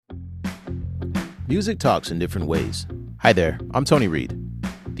Music talks in different ways. Hi there, I'm Tony Reed.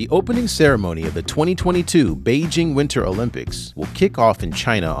 The opening ceremony of the 2022 Beijing Winter Olympics will kick off in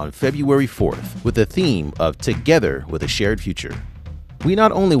China on February 4th with the theme of Together with a Shared Future. We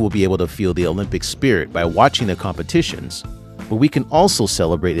not only will be able to feel the Olympic spirit by watching the competitions, but we can also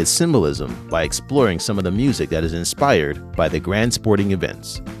celebrate its symbolism by exploring some of the music that is inspired by the grand sporting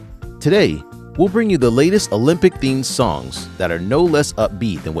events. Today, we'll bring you the latest Olympic-themed songs that are no less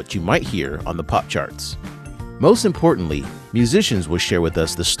upbeat than what you might hear on the pop charts. Most importantly, musicians will share with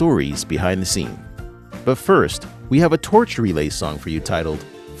us the stories behind the scene. But first, we have a torch relay song for you titled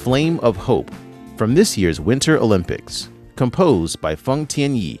Flame of Hope from this year's Winter Olympics, composed by Feng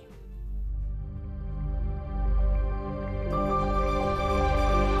Tianyi.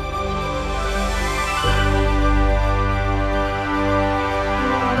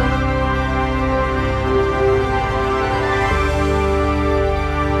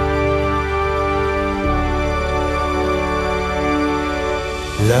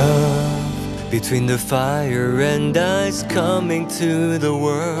 Love between the fire and ice coming to the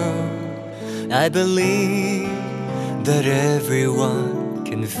world. I believe that everyone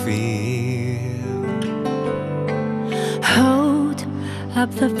can feel. Hold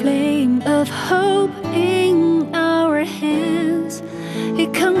up the flame of hope in our hands.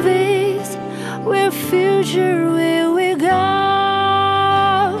 It conveys where future will we go.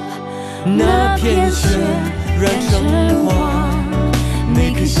 那片雪染成黄，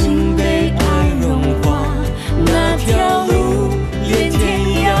每颗心被爱融化，那条路连天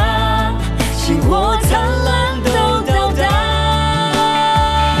涯，星火灿烂都到达。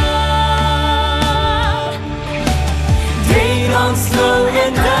Day long slow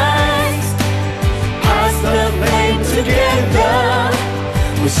and ice, pass the flame together。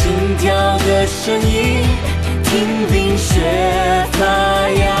我心跳的声音，听冰雪发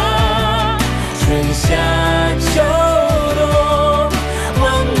芽，春夏秋冬。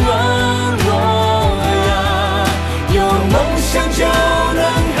就能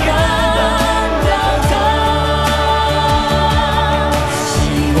看到它，希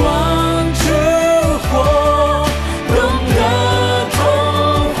望之火，懂得童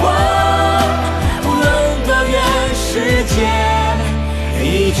话，无论多远，世界一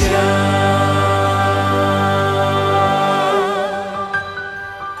家。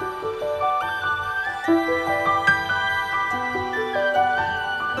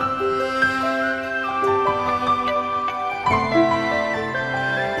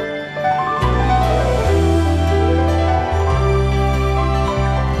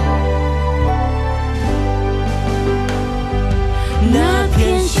那片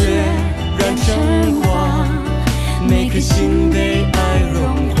雪染成黄，每颗心被爱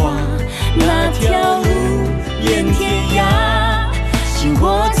融化，那条路连天涯，星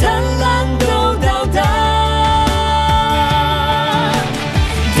火灿烂都到达。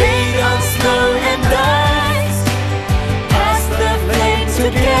Day long slow and ice, pass the flame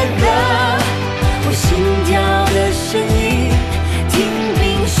together。我心跳的声音，听冰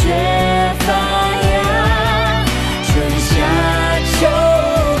雪发芽，春夏。秋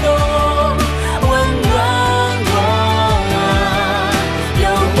冬，温暖我啊，有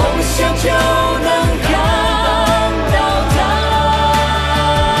梦想就能看到它。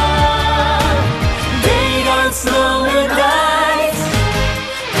Day long slow and ice,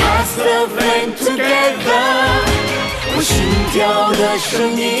 pass the flame together。我心跳的声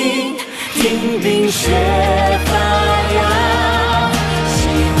音，听冰雪发芽，希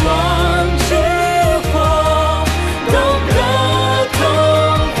望之火，懂得。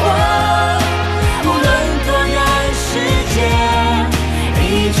无论多远，世界一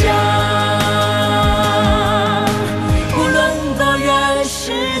家。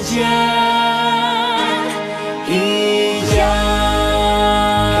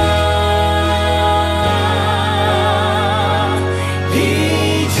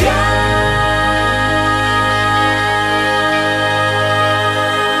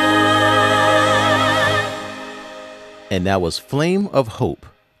And that was Flame of Hope,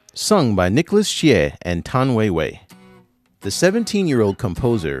 sung by Nicholas Xie and Tan Weiwei. The 17-year-old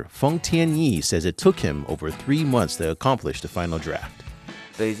composer Feng Tianyi says it took him over 3 months to accomplish the final draft.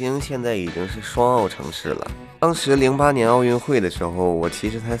 北京现在已经是双奥城市了。当时08年奥运会的时候，我其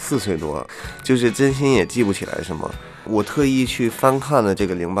实才4岁多，就是真心也记不起来什么。我特意去翻看了这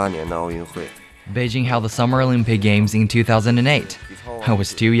个08年的奥运会。Beijing held the Summer Olympic Games in 2008. I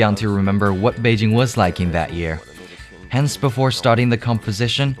was too young to remember what Beijing was like in that year. Hence, before starting the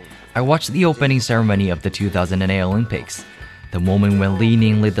composition, I watched the opening ceremony of the 2008 Olympics. The moment when Li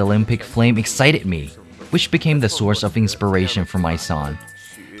Ning lit the Olympic flame excited me, which became the source of inspiration for my song.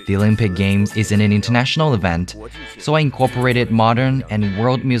 The Olympic Games is an international event, so I incorporated modern and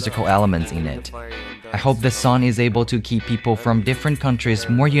world musical elements in it. I hope this song is able to keep people from different countries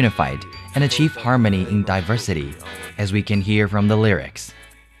more unified and achieve harmony in diversity, as we can hear from the lyrics.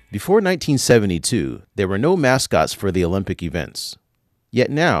 Before 1972, there were no mascots for the Olympic events. Yet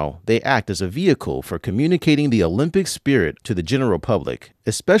now, they act as a vehicle for communicating the Olympic spirit to the general public,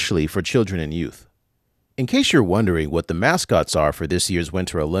 especially for children and youth. In case you're wondering what the mascots are for this year's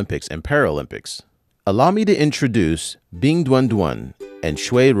Winter Olympics and Paralympics, allow me to introduce Bing Duan Duan and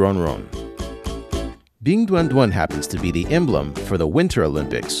Shui Ron Ron. Bing Duan Duan happens to be the emblem for the Winter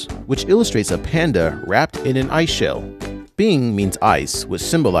Olympics, which illustrates a panda wrapped in an ice shell. Bing means ice, which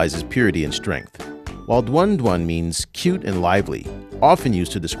symbolizes purity and strength, while Duan Duan means cute and lively, often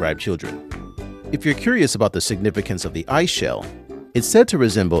used to describe children. If you're curious about the significance of the ice shell, it's said to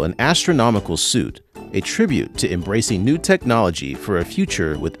resemble an astronomical suit, a tribute to embracing new technology for a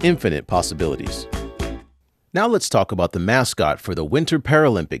future with infinite possibilities. Now let's talk about the mascot for the Winter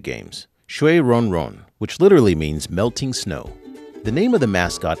Paralympic Games, Shui Ron Ron, which literally means melting snow. The name of the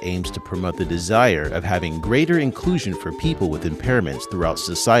mascot aims to promote the desire of having greater inclusion for people with impairments throughout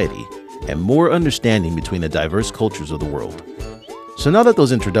society and more understanding between the diverse cultures of the world. So now that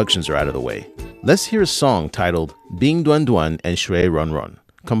those introductions are out of the way, let's hear a song titled Bing Duan Duan and Shui Ron Ron,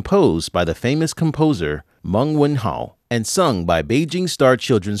 composed by the famous composer Meng Wenhao and sung by Beijing Star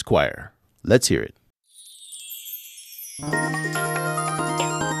Children's Choir. Let's hear it.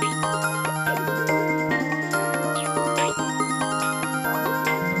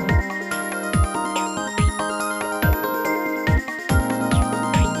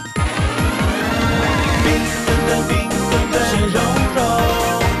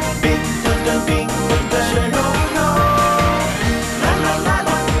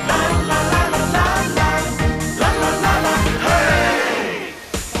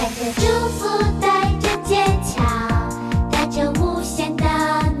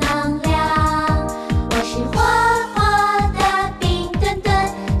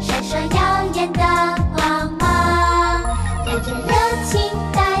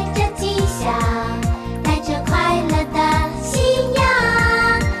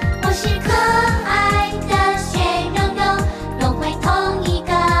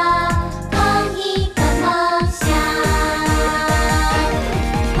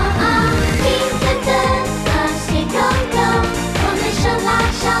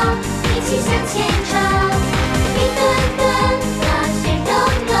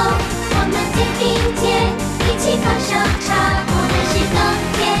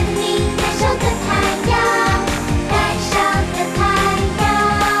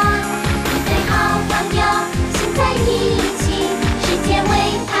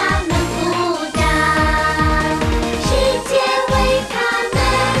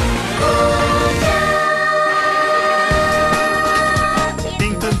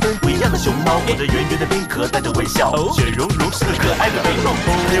 裹着圆圆的冰壳，带着微笑，雪融融是个可爱的美梦，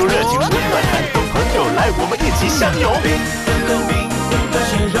还有热情温暖，感动朋友，来我们一起相拥。冰冻的冰冻的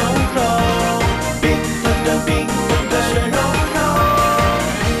雪融融，冰冻的冰冻的雪融融，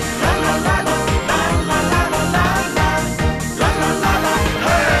啦啦啦啦啦啦啦啦啦啦啦啦，嘿！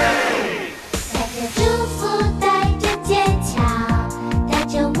带着祝福，带着坚强，带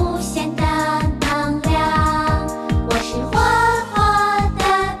着无限的能量。我是活活的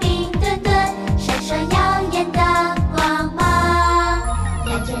冰墩墩，闪烁耀眼的光芒，带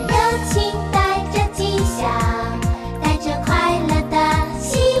着热情，带着吉祥，带着快乐。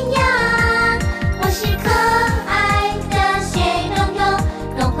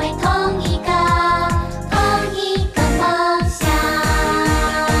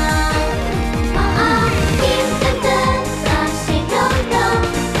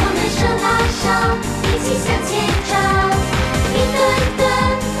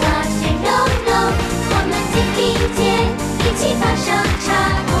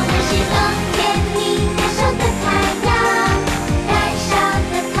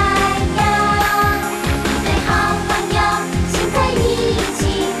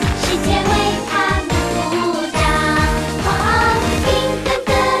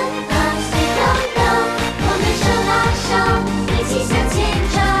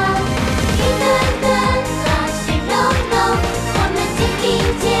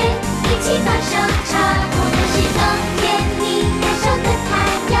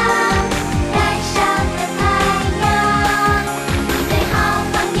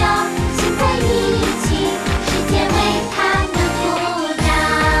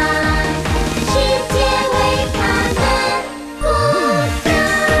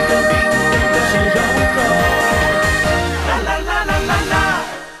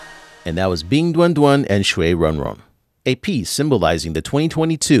And that was Bing Duan Duan and Shui Run Run, a piece symbolizing the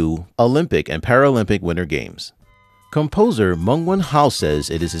 2022 Olympic and Paralympic Winter Games. Composer Meng Wenhao says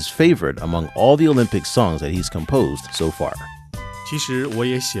it is his favorite among all the Olympic songs that he's composed so far. 其实我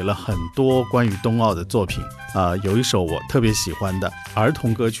也写了很多关于冬奥的作品，有一首我特别喜欢的儿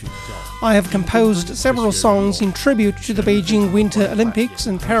童歌曲叫 I have composed several songs in tribute to the Beijing Winter Olympics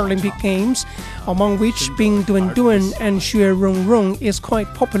and Paralympic Games, among which Bing Duan Duan and Xue Rong Rong is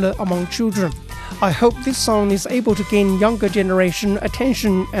quite popular among children. I hope this song is able to gain younger generation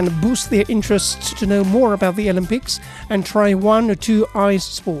attention and boost their interest to know more about the Olympics and try one or two ice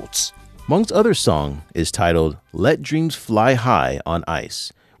sports. Meng's other song is titled Let Dreams Fly High on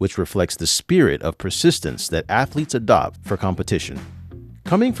Ice, which reflects the spirit of persistence that athletes adopt for competition.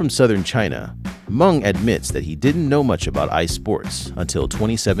 Coming from southern China, Meng admits that he didn't know much about ice sports until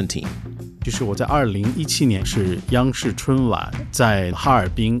 2017. 就是我在2017年是央视春晚在哈尔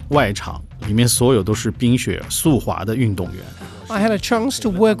滨外场，里面所有都是冰雪速滑的运动员。I had a chance to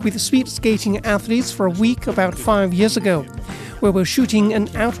work with speed skating athletes for a week about 5 years ago. We were shooting an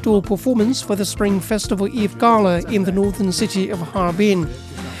outdoor performance for the Spring Festival Eve Gala in the northern city of Harbin.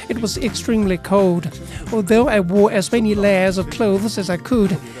 It was extremely cold. Although I wore as many layers of clothes as I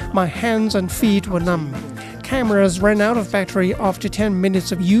could, my hands and feet were numb. Cameras ran out of battery after 10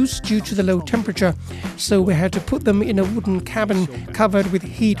 minutes of use due to the low temperature, so we had to put them in a wooden cabin covered with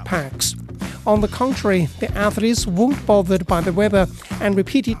heat packs. On the contrary, the athletes weren't bothered by the weather and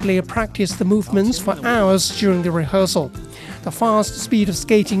repeatedly practiced the movements for hours during the rehearsal. The fast speed of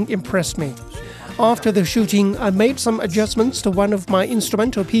skating impressed me. After the shooting, I made some adjustments to one of my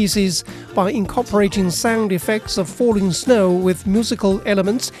instrumental pieces by incorporating sound effects of falling snow with musical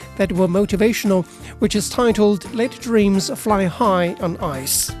elements that were motivational, which is titled Let Dreams Fly High on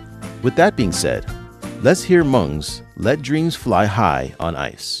Ice. With that being said, let's hear Meng's Let Dreams Fly High on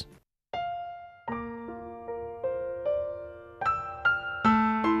Ice.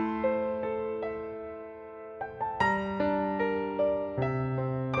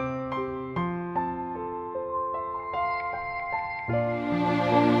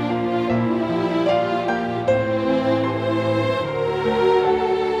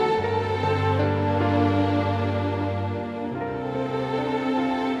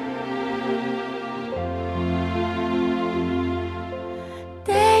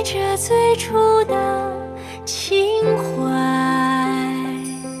着最初的情怀，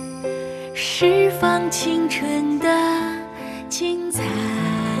释放青春的精彩，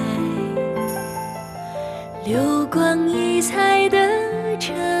流光溢彩的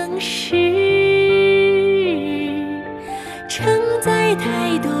城市，承载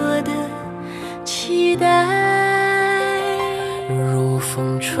太多的期待。如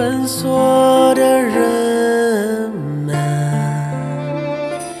风穿梭的人们，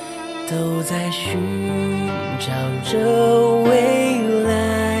都在寻找着未来，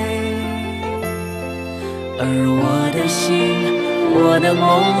而我的心，我的梦，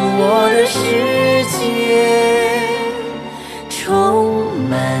我的世界充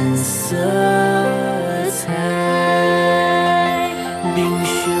满色彩。冰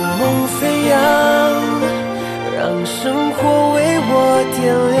雪梦飞扬，让生活为我点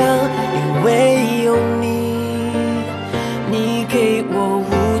亮，因为有你，你给我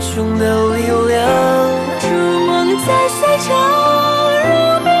无穷的力量。筑梦在赛场，如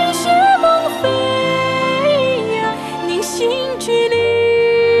冰雪梦飞扬，凝心聚力，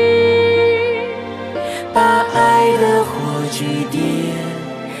把爱的火炬点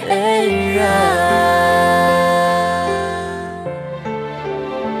燃。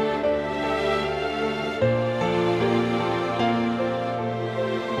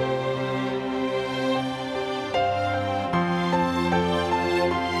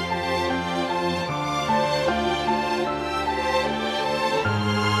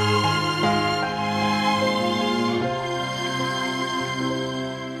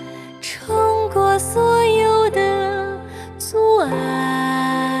冲过所有的阻碍，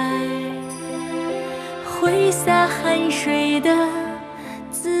挥洒汗水的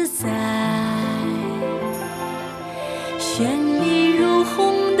自在，绚丽如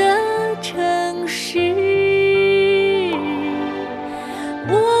虹的城市，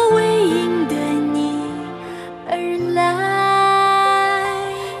我为迎的你而来。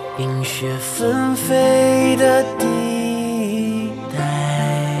冰雪纷飞的地带，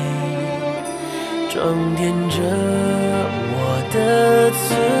装点着我的存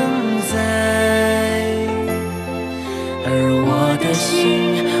在，而我的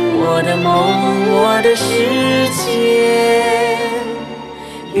心，我的梦，我的世界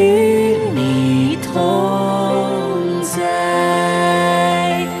与你同在。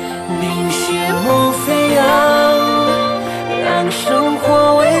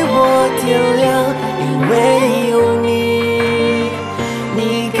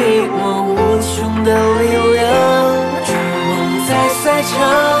赛场，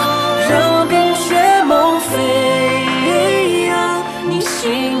让冰雪梦飞扬你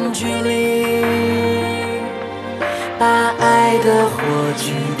心距离，把爱的火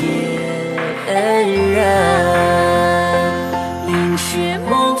炬点燃。冰雪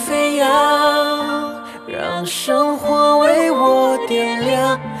梦飞扬，让生活为我点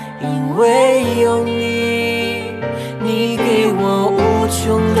亮，因为有你，你给我无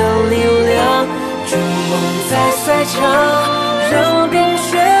穷的力量。筑梦在赛场，让冰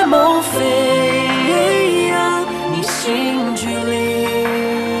雪梦飞扬你心距离，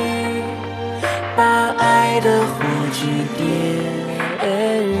把爱的火炬点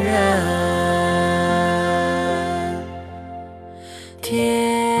燃。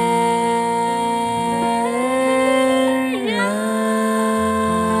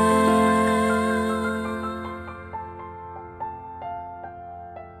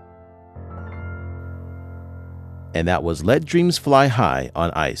And that was Let Dreams Fly High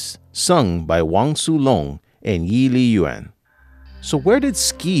on Ice, sung by Wang Sulong and Yi Li Yuan. So where did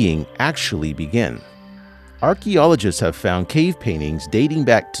skiing actually begin? Archaeologists have found cave paintings dating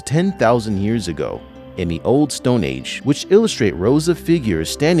back to 10,000 years ago in the Old Stone Age, which illustrate rows of figures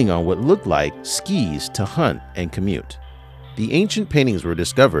standing on what looked like skis to hunt and commute. The ancient paintings were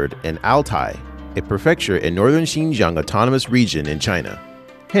discovered in Altai, a prefecture in northern Xinjiang Autonomous Region in China.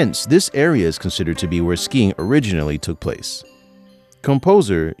 Hence, this area is considered to be where skiing originally took place.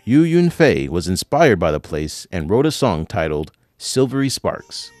 Composer Yu Yunfei was inspired by the place and wrote a song titled Silvery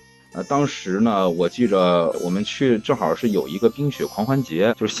Sparks. 当时呢，我记着我们去正好是有一个冰雪狂欢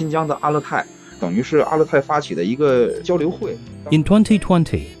节，就是新疆的阿勒泰，等于是阿勒泰发起的一个交流会。In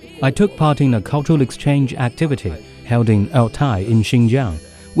 2020, I took part in a cultural exchange activity held in Altai in Xinjiang,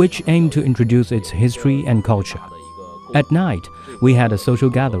 which aimed to introduce its history and culture. At night, we had a social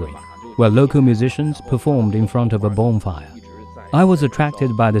gathering, where local musicians performed in front of a bonfire. I was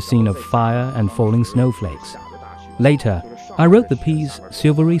attracted by the scene of fire and falling snowflakes. Later, I wrote the piece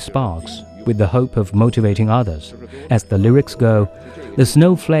Silvery Sparks with the hope of motivating others. As the lyrics go, the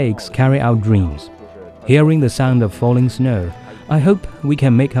snowflakes carry our dreams. Hearing the sound of falling snow, I hope we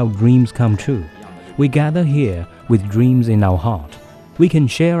can make our dreams come true. We gather here with dreams in our heart. We can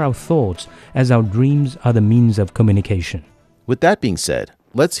share our thoughts as our dreams are the means of communication. With that being said,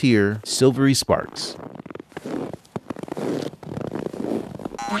 let's hear Silvery Sparks.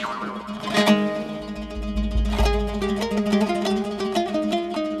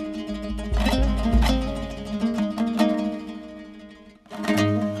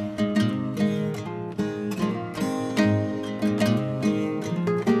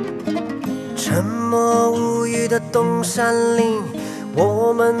 沉默无语的东山林，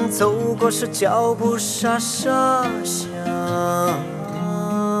我们走过时脚步沙沙响，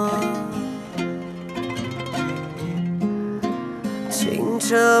清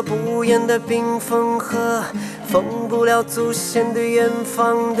澈不言的冰封河，封不了祖先对远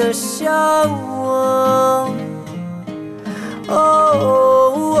方的向往。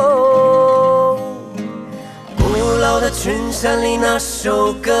古老的群山里那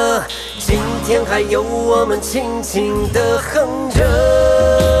首歌，今天还有我们轻轻地哼着。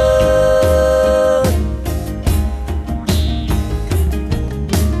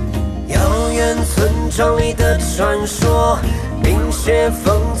遥远村庄里的传说，冰雪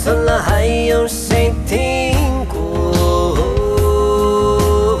封存了，还有谁听过？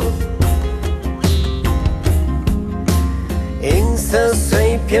银色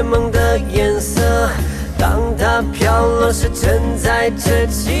碎片梦的颜色，当它飘落时，承载着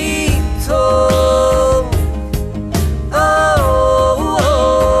寄托。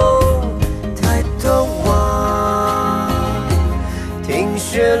抬头望，听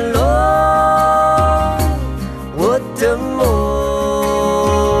雪落，我的梦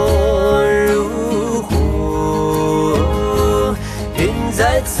如火，云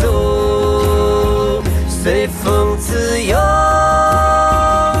在走，随风自由。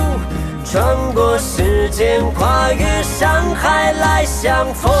穿过时间，跨越山海来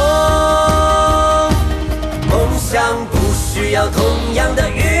相逢。梦想不需要同样的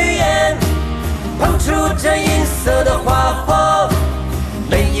语言，碰触着银色的花火，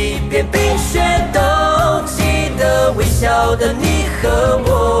每一片冰雪都记得微笑的你和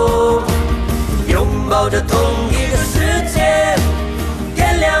我，拥抱着同一个世界，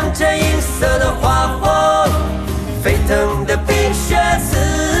点亮着银色的花火，沸腾的冰雪此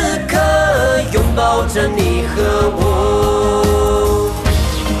刻拥抱着你和我。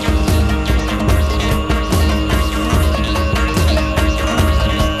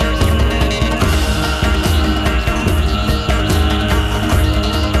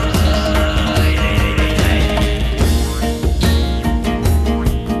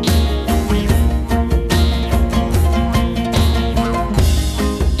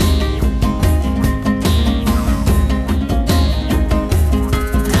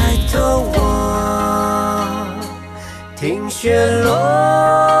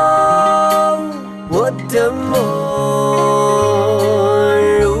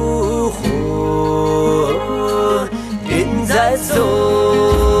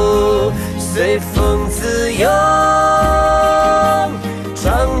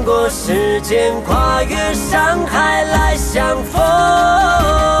时间跨越山海来相逢。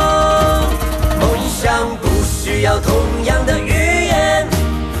梦想不需要同样的语言，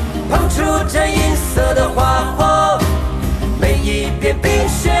碰触着银色的花火，每一遍冰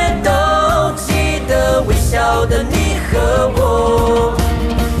雪都记得微笑的你和我，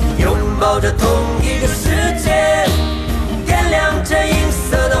拥抱着同一个世界，点亮着银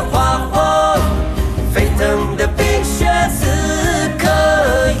色的花火，沸腾的冰雪此刻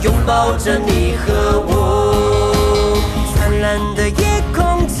拥抱着你和我，灿烂的夜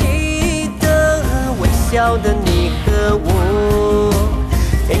空记得微笑的你和我，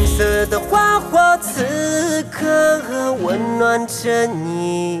银色的花火此刻温暖着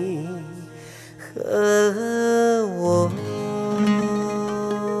你和我。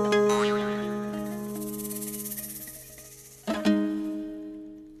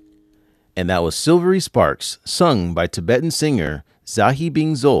And that was Silvery Sparks, sung by Tibetan singer Zahi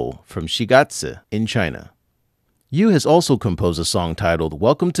Bingzol from Shigatse in China. Yu has also composed a song titled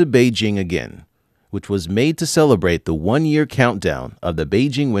Welcome to Beijing Again, which was made to celebrate the one-year countdown of the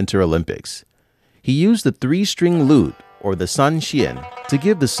Beijing Winter Olympics. He used the 3-string lute, or the sanxian, to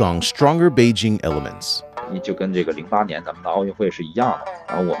give the song stronger Beijing elements. 就跟这个08年咱们的奥运会是一样的，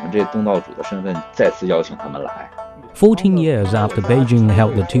然后我们这东道主的身份再次邀请他们来。14 years after Beijing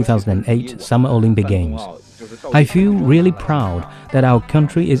held the 2008 Summer Olympic Games, I feel really proud that our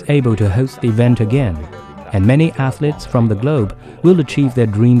country is able to host the event again, and many athletes from the globe will achieve their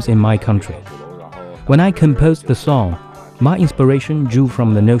dreams in my country. When I composed the song, my inspiration drew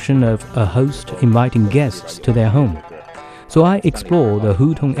from the notion of a host inviting guests to their home. So I explored the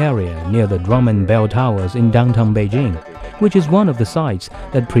Hutong area near the Drum and Bell Towers in downtown Beijing, which is one of the sites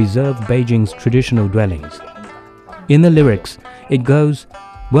that preserve Beijing's traditional dwellings. In the lyrics, it goes,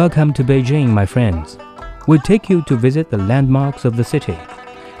 "Welcome to Beijing, my friends. We'll take you to visit the landmarks of the city,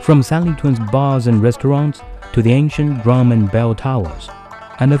 from Sanlitun's bars and restaurants to the ancient Drum and Bell Towers,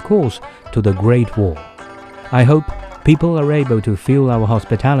 and of course, to the Great Wall. I hope people are able to feel our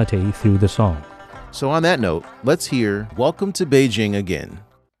hospitality through the song." So on that note, let's hear Welcome to Beijing Again.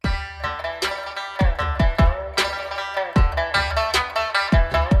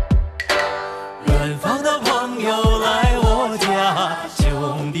 远方的朋友来我家，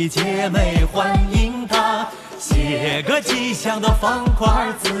兄弟姐妹欢迎他，写个吉祥的方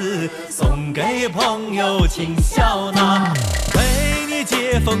块字，送给朋友请笑纳。为你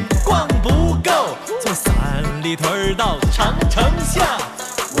接风光不够，从三里屯到长城下，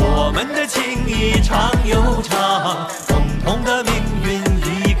我们的情谊长又长，共同的命运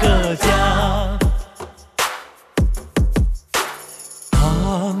一个家。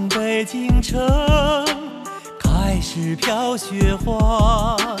当北京城开始飘雪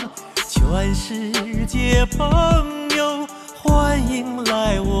花，全世界朋友欢迎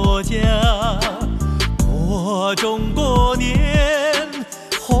来我家。过中国年，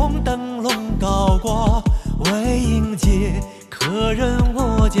红灯笼高挂，为迎接客人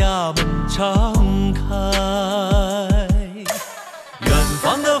我家门常开。远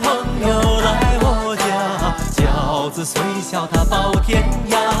方的朋友来我家，饺子虽小它包天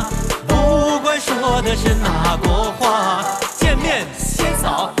涯。不管说的是哪国话，见面先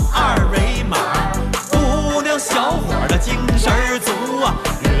扫2维码。姑娘小伙的精神足啊，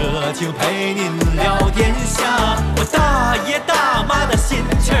热情陪您聊天下。我大爷大妈的心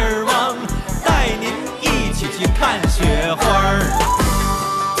气儿旺，带您一起去看雪花儿。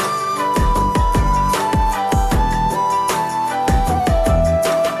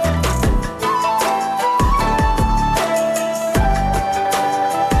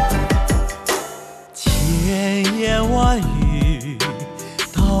千言万语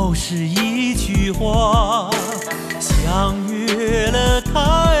都是一句话，相约了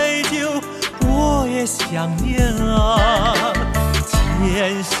太久，我也想念啊。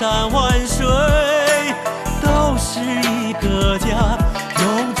千山万水都是一个家，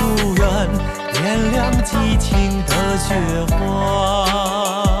用祝愿点亮激情的雪花。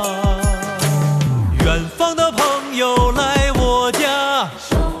远方的朋友来我家，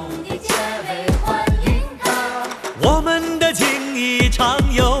兄弟姐妹欢迎他，我们的情谊长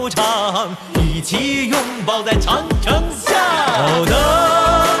又长，一起拥抱在长城下。等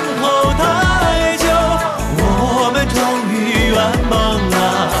候太久，我们终于圆梦了，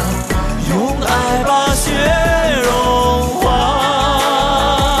用爱把雪融化。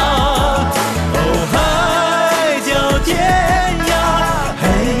哦，海角天涯，黑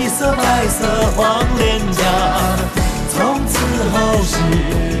色白色黄脸颊，从此后是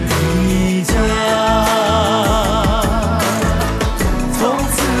一家，从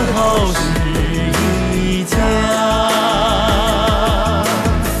此后是一家。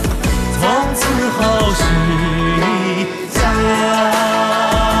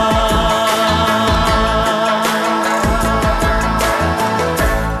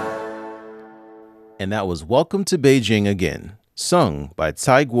And that was Welcome to Beijing Again, sung by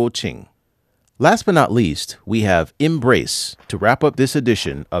Cai Guoqing. Last but not least, we have Embrace to wrap up this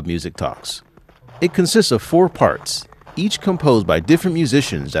edition of Music Talks. It consists of 4 parts, each composed by different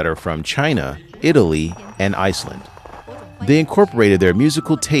musicians that are from China, Italy, and Iceland. They incorporated their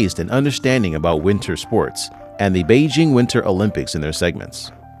musical taste and understanding about winter sports and the Beijing Winter Olympics in their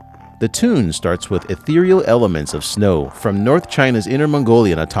segments. The tune starts with ethereal elements of snow from North China's Inner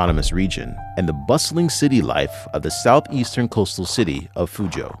Mongolian Autonomous Region and the bustling city life of the southeastern coastal city of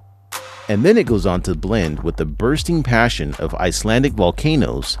Fuzhou. And then it goes on to blend with the bursting passion of Icelandic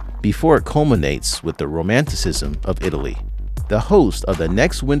volcanoes before it culminates with the romanticism of Italy, the host of the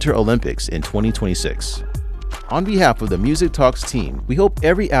next Winter Olympics in 2026. On behalf of the Music Talks team, we hope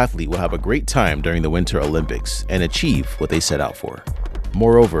every athlete will have a great time during the Winter Olympics and achieve what they set out for.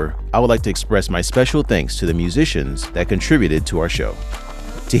 Moreover, I would like to express my special thanks to the musicians that contributed to our show.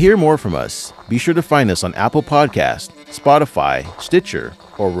 To hear more from us, be sure to find us on Apple Podcasts, Spotify, Stitcher,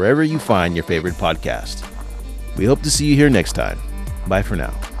 or wherever you find your favorite podcast. We hope to see you here next time. Bye for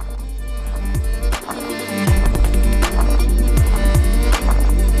now.